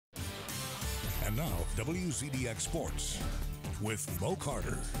And now, WZDX Sports with Mo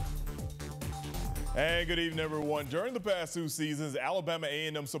Carter. And good evening, everyone. During the past 2 seasons, Alabama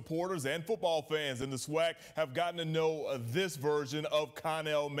A&M supporters and football fans in the SWAC have gotten to know this version of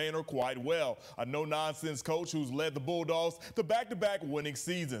Connell Maynor quite well, a no-nonsense coach who's led the Bulldogs to back-to-back winning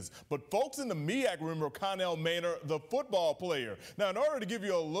seasons. But folks in the MEAC remember Connell Maynor, the football player. Now, in order to give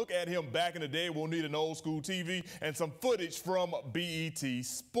you a look at him back in the day, we'll need an old-school TV and some footage from BET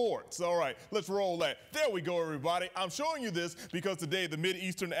Sports. All right, let's roll that. There we go, everybody. I'm showing you this because today the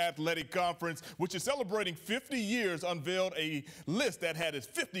Mid-Eastern Athletic Conference, which is celebrating 50 years, unveiled a list that had its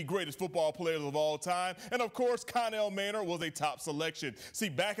 50 greatest football players of all time. And of course, Connell Maynor was a top selection. See,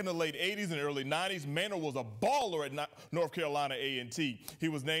 back in the late 80s and early 90s, Maynor was a baller at North Carolina A&T. He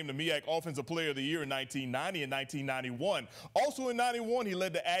was named the MEAC Offensive Player of the Year in 1990 and 1991. Also in 91, he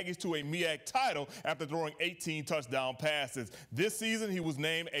led the Aggies to a MEAC title after throwing 18 touchdown passes. This season, he was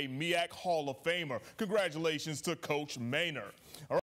named a MEAC Hall of Famer. Congratulations to Coach Maynor.